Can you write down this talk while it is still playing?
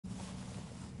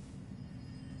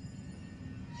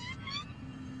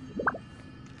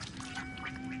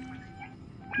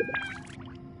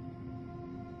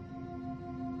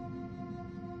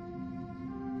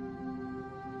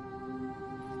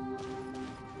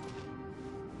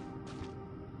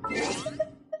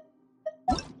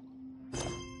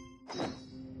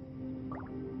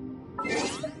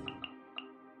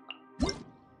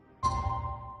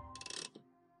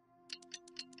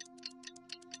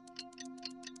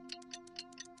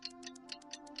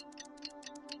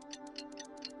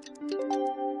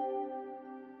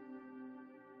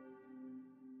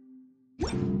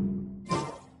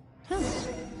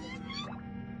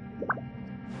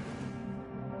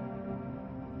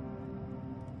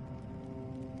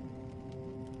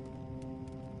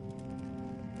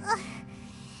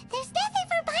There's nothing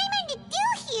for Paimon to do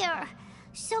here.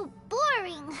 So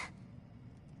boring.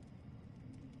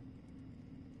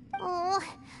 Oh,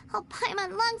 how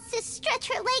Paimon longs to stretch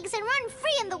her legs and run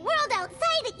free in the world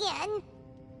outside again.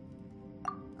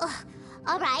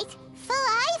 Alright,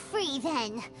 fly free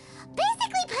then.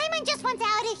 Basically, Paimon just wants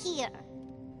out of here.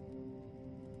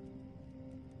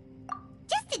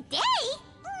 Just a day?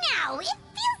 No, it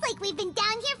feels like we've been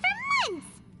down here for months.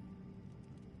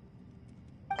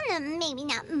 Maybe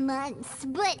not months,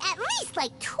 but at least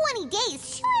like 20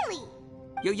 days, surely.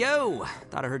 Yo!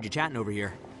 Thought I heard you chatting over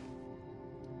here.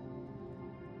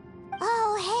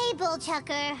 Oh, hey,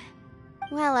 Bullchucker.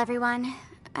 Well, everyone,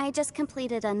 I just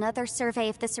completed another survey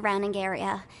of the surrounding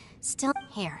area. Still...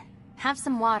 Here, have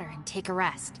some water and take a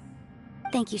rest.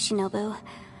 Thank you, Shinobu.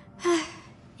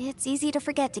 It's easy to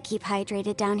forget to keep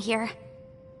hydrated down here.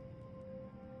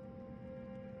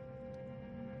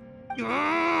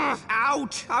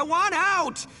 Out! I want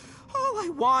out! All I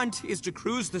want is to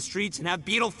cruise the streets and have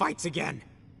beetle fights again.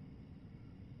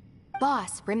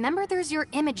 Boss, remember there's your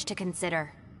image to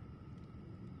consider.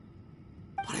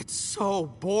 But it's so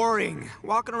boring,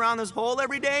 walking around this hole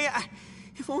every day.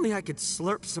 If only I could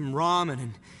slurp some ramen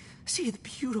and see the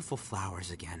beautiful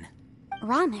flowers again.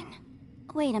 Ramen?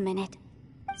 Wait a minute.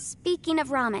 Speaking of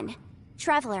ramen,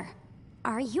 Traveler,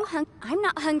 are you I'm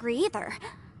not hungry either.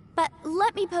 But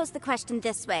let me pose the question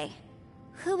this way.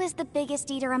 Who is the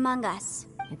biggest eater among us?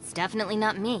 It's definitely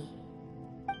not me.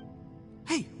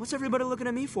 Hey, what's everybody looking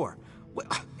at me for?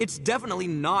 It's definitely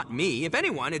not me. If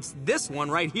anyone, it's this one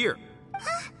right here.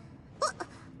 Huh? What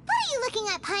are you looking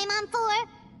at Paimon for?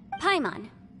 Paimon,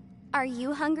 are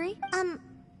you hungry?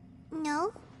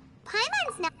 No.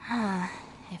 Paimon's not...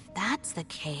 If that's the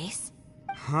case...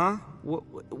 Huh?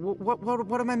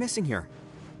 What am I missing here?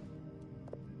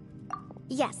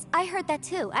 Yes, I heard that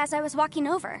too, as I was walking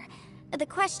over. The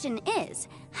question is,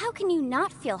 how can you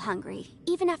not feel hungry,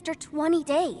 even after 20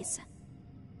 days?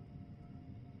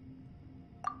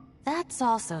 That's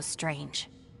also strange.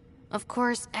 Of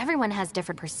course, everyone has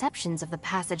different perceptions of the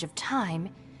passage of time,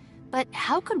 but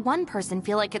how could one person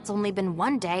feel like it's only been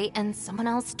 1 day and someone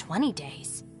else 20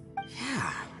 days?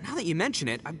 Yeah, now that you mention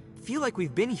it, I feel like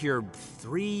we've been here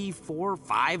 3, 4,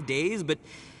 5 days, but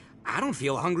I don't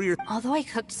feel hungry or... Although I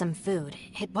cooked some food,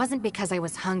 it wasn't because I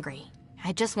was hungry.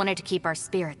 I just wanted to keep our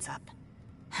spirits up.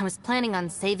 I was planning on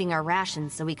saving our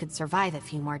rations so we could survive a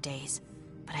few more days,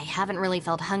 but I haven't really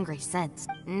felt hungry since.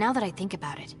 Now that I think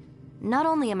about it, not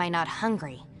only am I not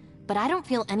hungry, but I don't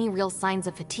feel any real signs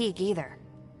of fatigue either.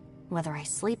 Whether I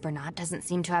sleep or not doesn't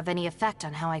seem to have any effect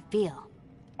on how I feel.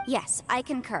 Yes, I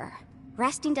concur.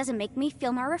 Resting doesn't make me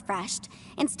feel more refreshed,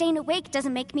 and staying awake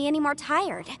doesn't make me any more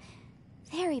tired.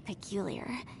 Very peculiar.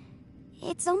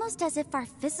 It's almost as if our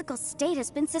physical state has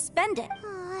been suspended.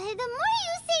 The more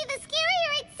you say, the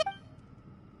scarier it's...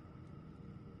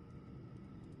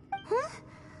 Huh?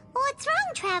 What's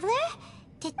wrong, Traveler?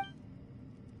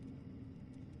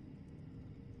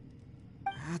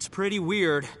 That's pretty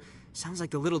weird. Sounds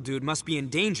like the little dude must be in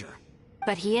danger.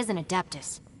 But he is an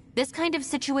Adeptus. This kind of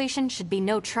situation should be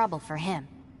no trouble for him.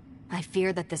 I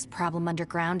fear that this problem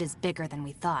underground is bigger than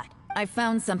we thought. I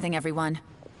found something, everyone.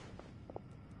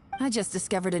 I just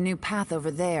discovered a new path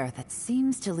over there that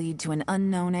seems to lead to an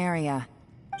unknown area.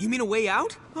 You mean a way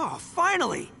out? Oh,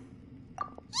 finally!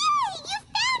 Yay! You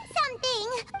found something!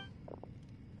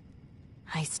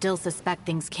 I still suspect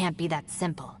things can't be that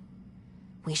simple.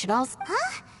 We should also...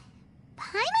 Huh?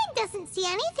 Paimon doesn't see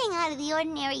anything out of the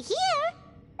ordinary here.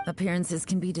 Appearances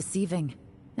can be deceiving.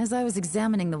 As I was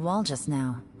examining the wall just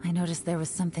now, I noticed there was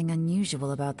something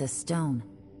unusual about this stone.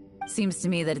 Seems to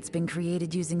me that it's been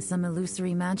created using some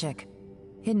illusory magic.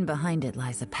 Hidden behind it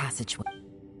lies a passageway.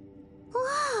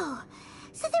 Whoa!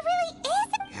 So there really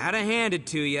is... Gotta hand it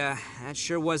to ya. That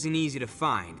sure wasn't easy to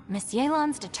find. Miss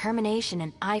Yelan's determination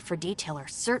and eye for detail are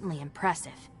certainly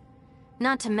impressive.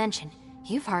 Not to mention,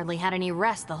 you've hardly had any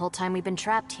rest the whole time we've been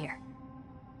trapped here.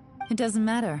 It doesn't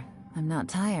matter. I'm not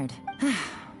tired.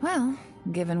 Well,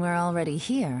 given we're already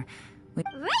here, we...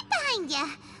 Right behind ya!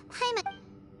 Paimon...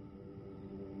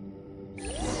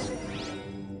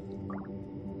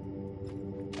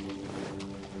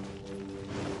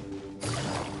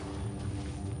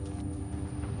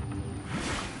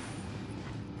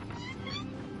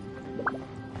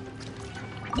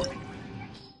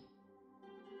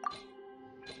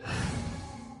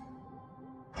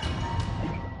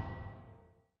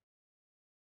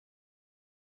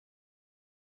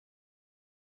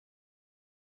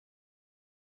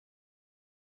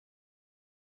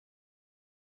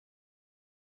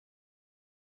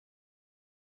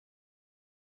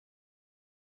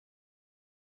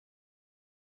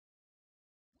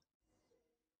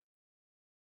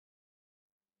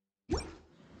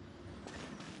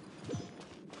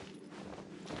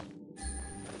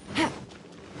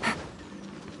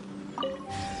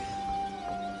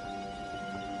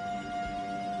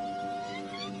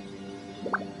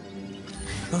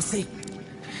 Lucy,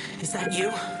 is that you?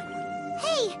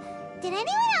 Hey, did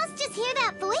anyone else just hear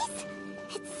that voice?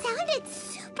 It sounded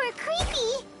super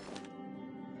creepy.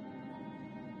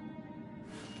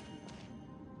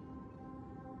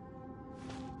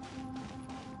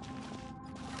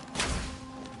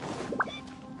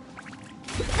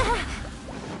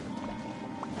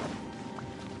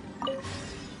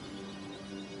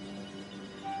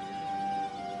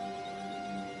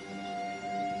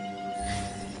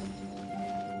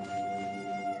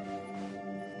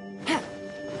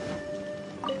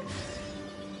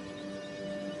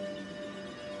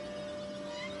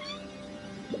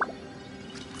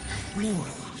 No.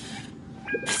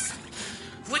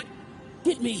 What?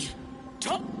 Hit me.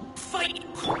 Don't fight.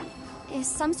 Is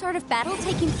some sort of battle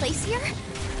taking place here?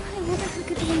 I wonder who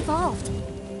could be involved.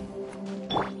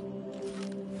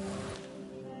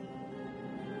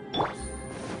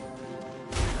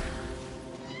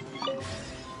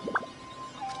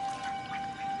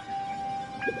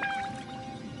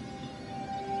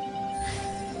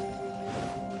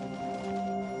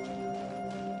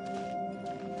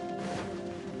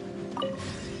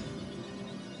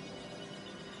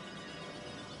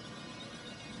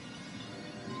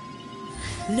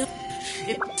 No.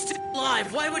 It's still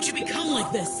alive. Why would you become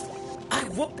like this? I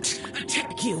won't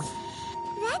attack you.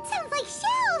 That sounds like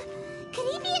Shell.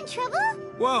 Could he be in trouble?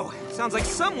 Whoa, sounds like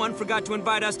someone forgot to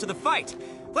invite us to the fight.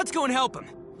 Let's go and help him.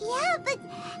 Yeah, but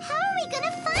how are we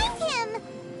gonna find him?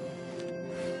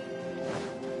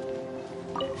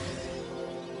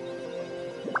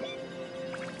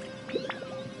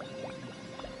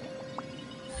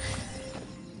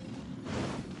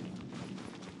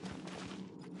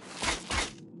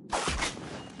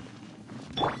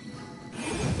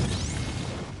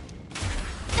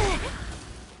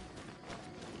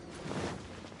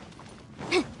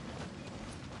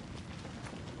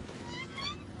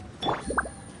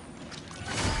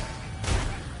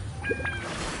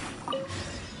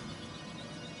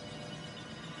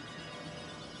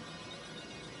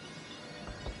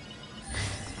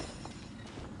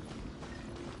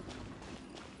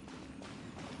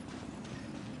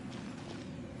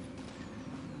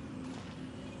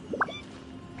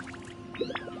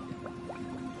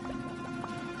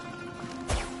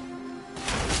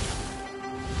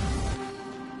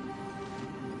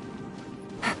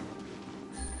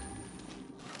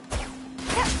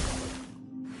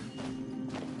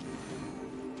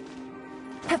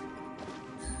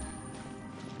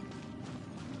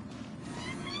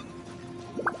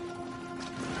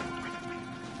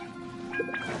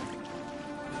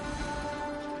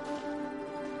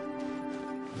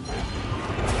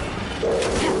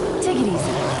 Take it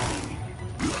easy.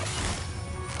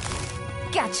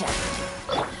 Gotcha.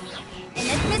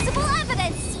 Inadmissible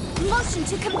evidence! Motion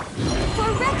to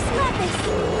for Rex Lapis!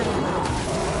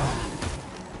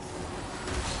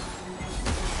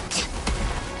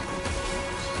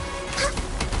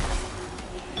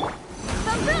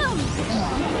 Boom!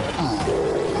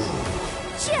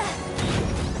 Chia!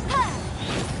 Ha!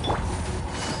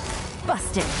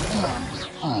 Busted.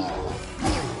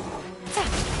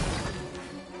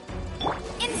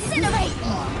 Incinerate!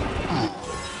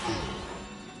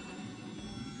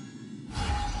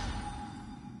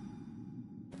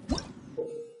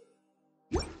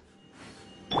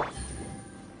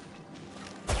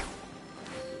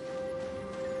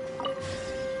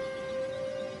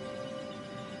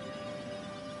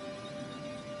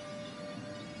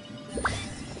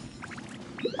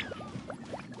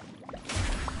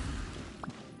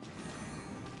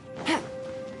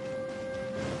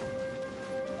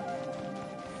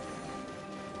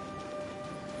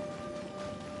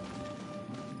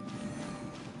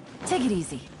 Take it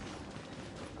easy.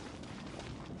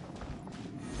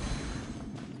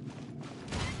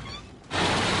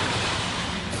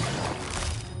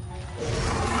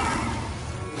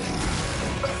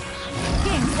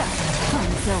 Game's up.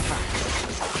 Time's over.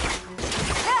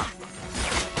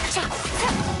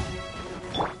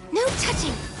 No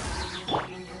touching!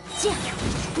 Jia!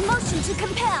 Motion to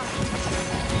compel!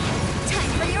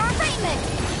 Time for your arraignment!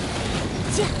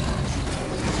 Jia!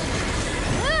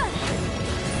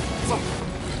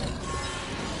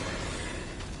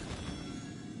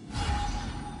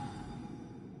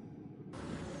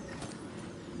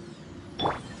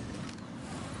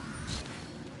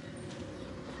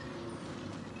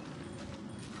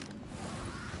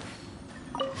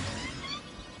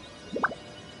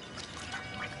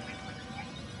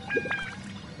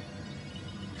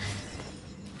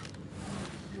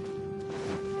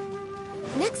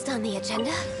 Next on the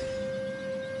agenda...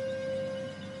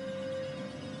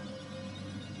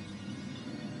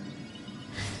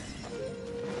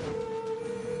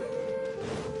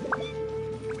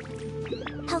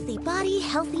 body,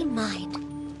 healthy mind.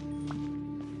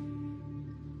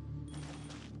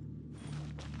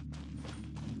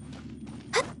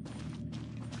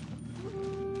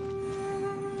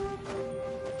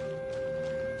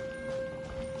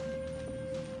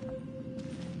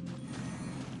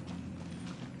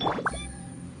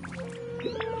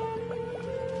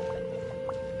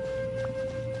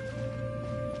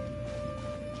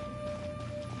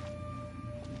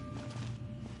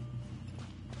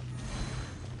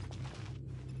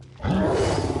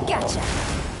 Gotcha!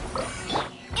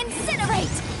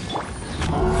 Incinerate!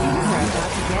 Things are about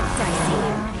to get dicey.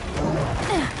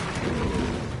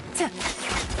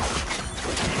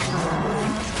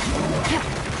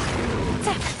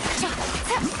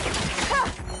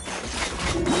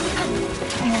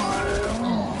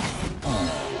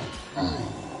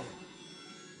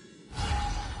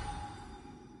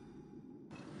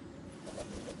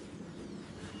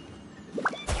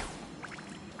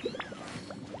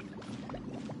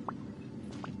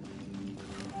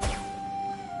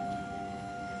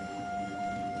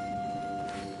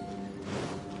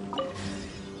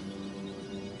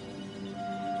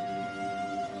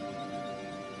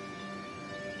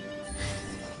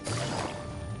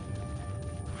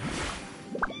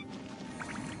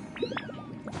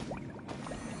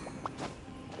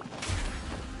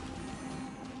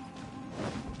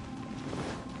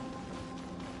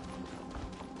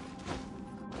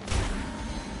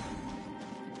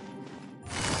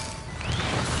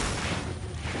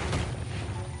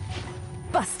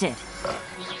 Busted.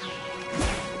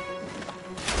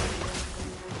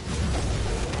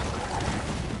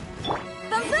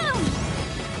 Boom boom!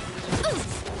 Oof!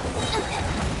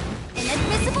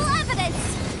 Inadmissible evidence!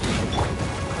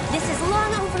 This is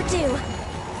long overdue.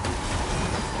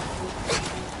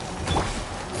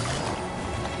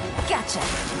 Gotcha.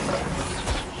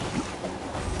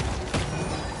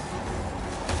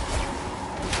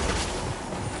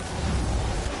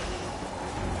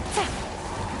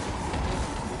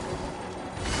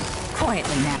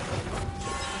 Quietly now.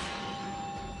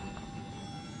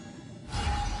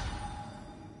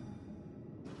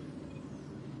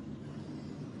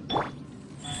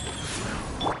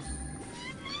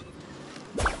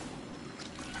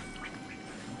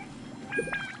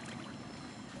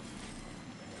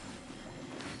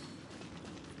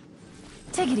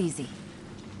 Take it easy.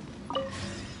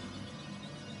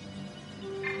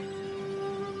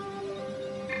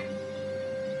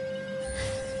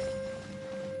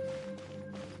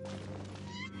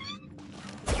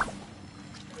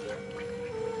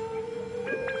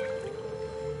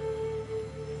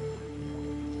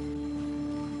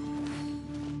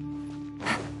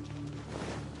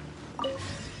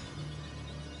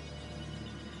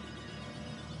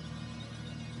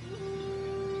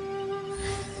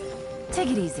 Take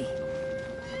it easy.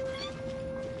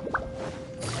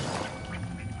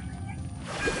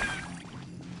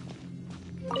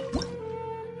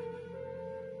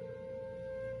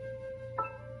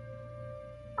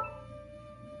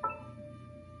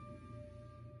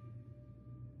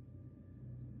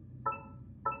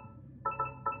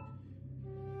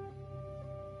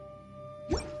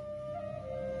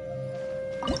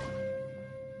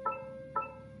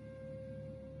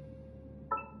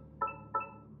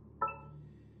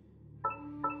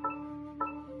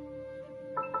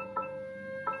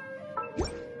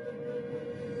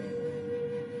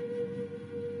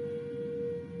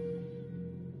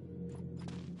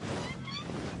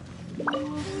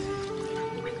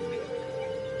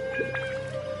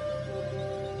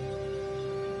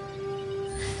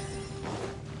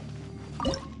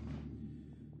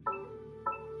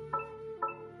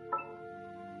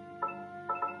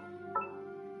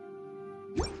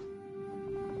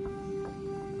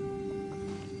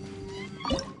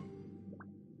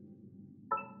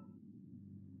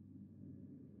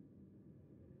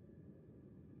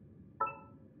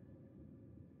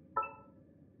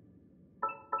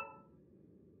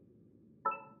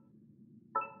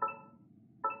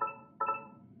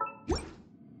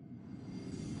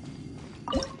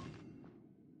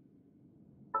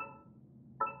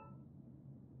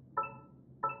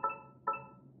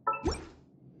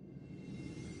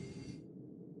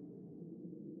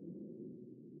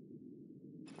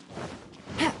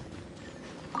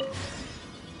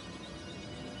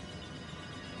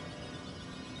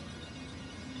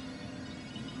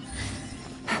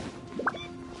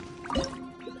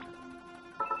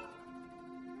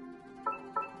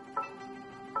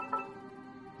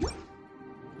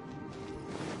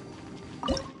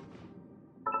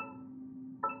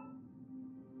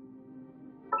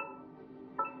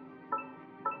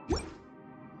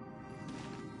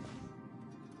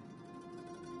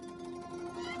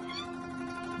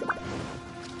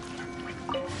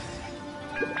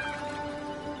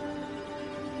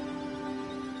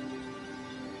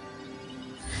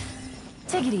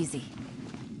 Take it easy.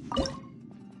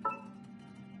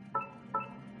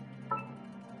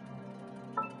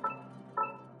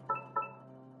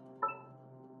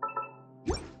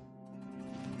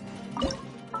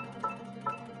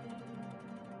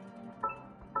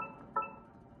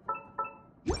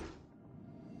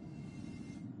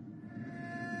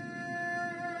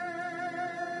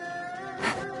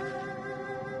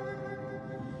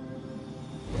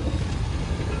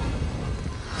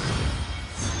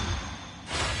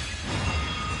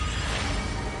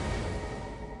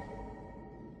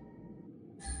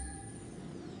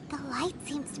 The light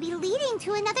seems to be leading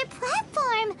to another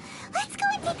platform. Let's go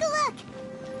and take a look.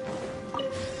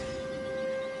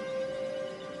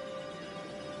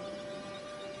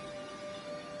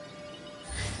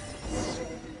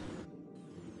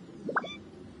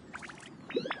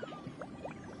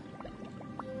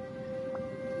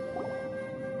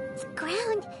 The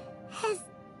ground has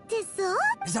dissolved?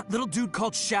 Is that little dude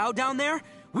called Xiao down there?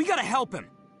 We gotta help him.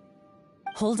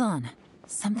 Hold on.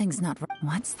 Something's not right.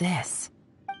 What's this?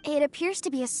 It appears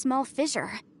to be a small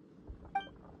fissure.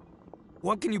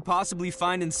 What can you possibly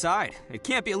find inside? It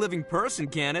can't be a living person,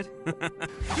 can it?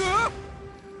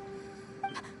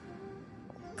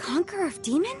 Conqueror of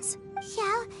demons?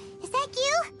 Xiao, is that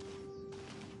you?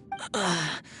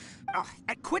 Oh,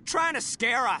 quit trying to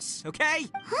scare us, okay?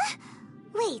 Huh?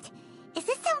 Wait, is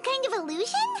this some kind of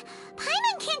illusion?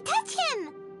 Paimon can't touch him!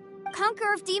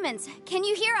 Conqueror of demons, can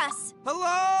you hear us?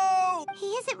 Hello? He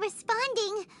isn't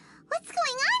responding. What's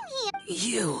going on here?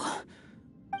 You.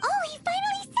 Oh, he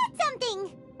finally said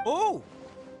something! Oh!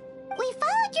 We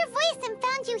followed your voice and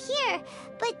found you here,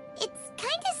 but it's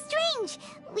kinda strange.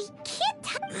 We can't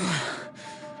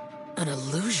An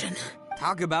illusion.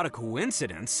 Talk about a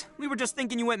coincidence. We were just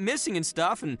thinking you went missing and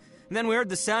stuff, and then we heard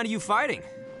the sound of you fighting.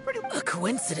 A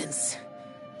coincidence.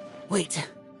 Wait.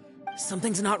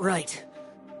 Something's not right.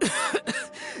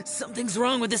 Something's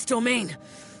wrong with this domain.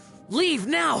 Leave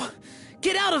now!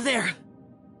 Get out of there!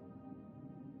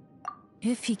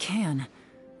 If he can,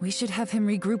 we should have him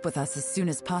regroup with us as soon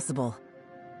as possible.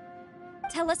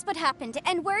 Tell us what happened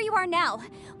and where you are now.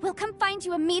 We'll come find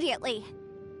you immediately.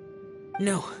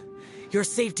 No. Your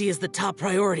safety is the top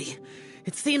priority.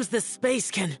 It seems this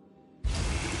space can...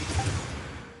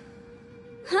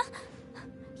 Huh?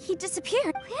 He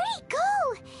disappeared. Where'd he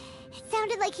go? It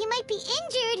sounded like he might be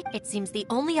injured. It seems the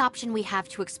only option we have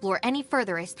to explore any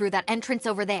further is through that entrance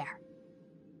over there.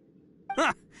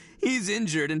 Huh, he's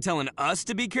injured and telling us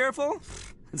to be careful?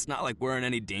 It's not like we're in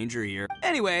any danger here.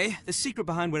 Anyway, the secret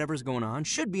behind whatever's going on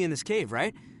should be in this cave,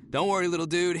 right? Don't worry, little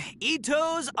dude.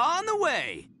 Ito's on the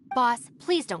way! Boss,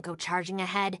 please don't go charging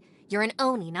ahead. You're an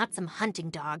Oni, not some hunting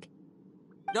dog.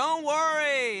 Don't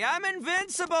worry, I'm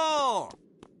invincible!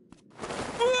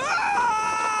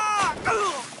 Ah!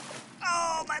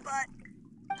 Oh, my butt!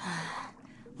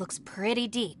 Looks pretty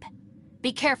deep.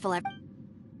 Be careful,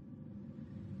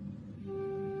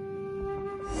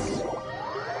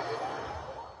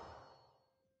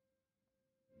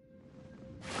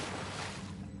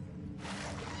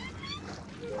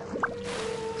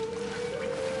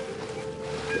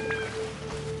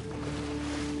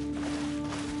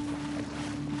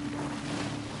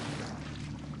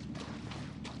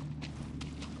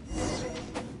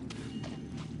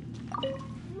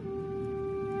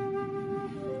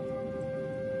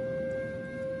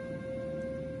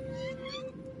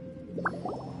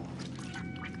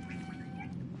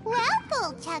 Well,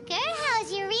 Bullchucker,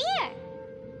 how's your ear?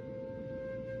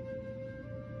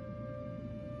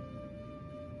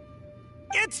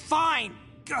 It's fine!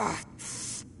 Ugh.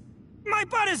 My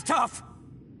butt is tough!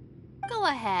 Go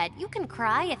ahead. You can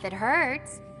cry if it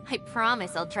hurts. I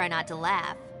promise I'll try not to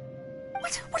laugh.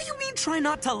 What do you mean, try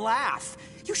not to laugh?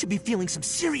 You should be feeling some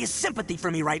serious sympathy for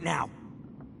me right now.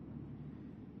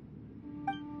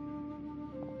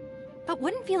 But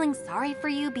wouldn't feeling sorry for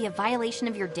you be a violation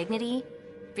of your dignity?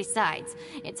 Besides,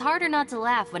 it's harder not to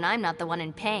laugh when I'm not the one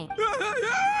in pain.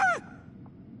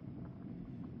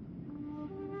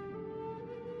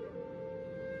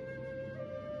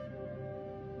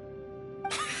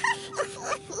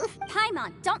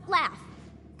 Paimon, don't laugh.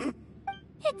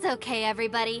 It's okay,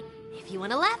 everybody. If you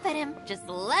want to laugh at him, just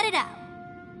let it out.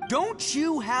 Don't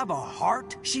you have a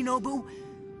heart, Shinobu?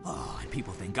 Oh, and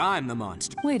people think I'm the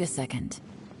monster. Wait a second.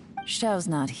 Xiao's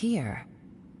not here,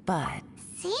 but...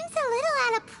 Seems a little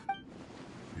out of...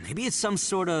 Maybe it's some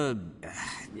sort of,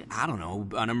 I don't know,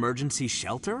 an emergency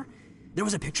shelter? There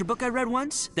was a picture book I read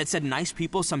once that said nice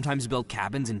people sometimes build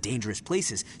cabins in dangerous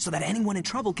places so that anyone in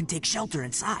trouble can take shelter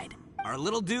inside. Our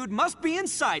little dude must be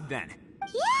inside then.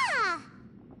 Yeah!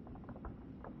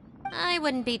 I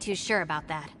wouldn't be too sure about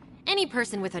that. Any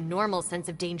person with a normal sense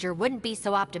of danger wouldn't be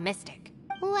so optimistic.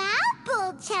 Wow,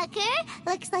 Bullchucker!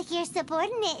 Looks like your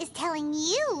subordinate is telling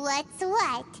you what's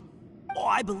what. Oh,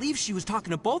 I believe she was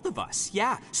talking to both of us.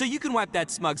 Yeah, so you can wipe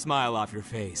that smug smile off your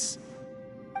face.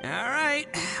 All right,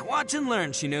 watch and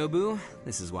learn, Shinobu.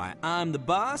 This is why I'm the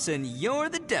boss and you're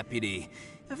the deputy.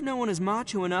 If no one is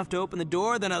macho enough to open the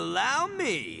door, then allow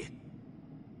me.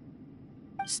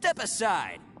 Step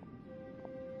aside.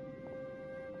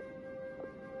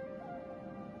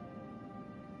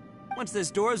 Once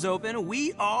this door's open,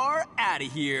 we are out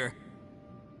of here.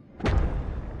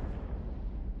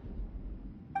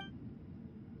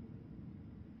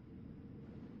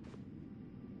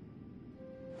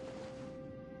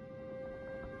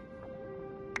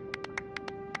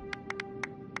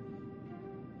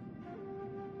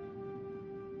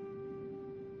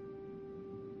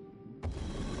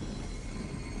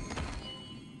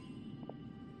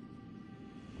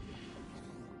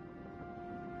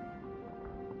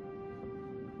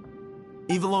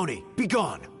 Eviloni, be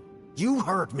gone! You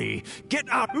heard me! Get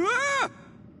out!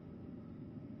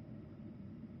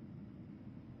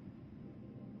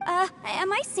 Ah!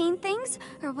 Am I seeing things?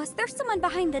 Or was there someone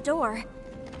behind the door?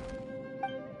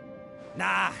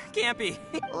 Nah, can't be.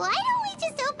 Why don't we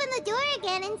just open the door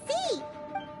again and see?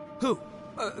 Who?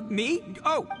 Me?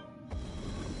 Oh!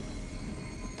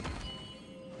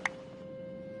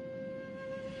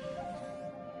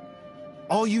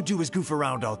 All you do is goof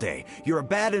around all day. You're a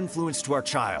bad influence to our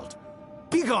child.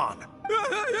 Be gone!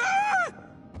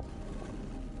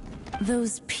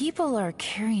 Those people are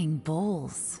carrying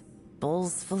bowls.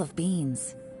 Bowls full of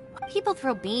beans. People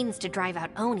throw beans to drive out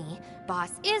Oni.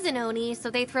 Boss is an Oni,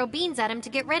 so they throw beans at him to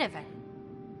get rid of him.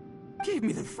 Gave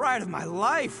me the fright of my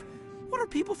life. What are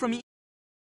people from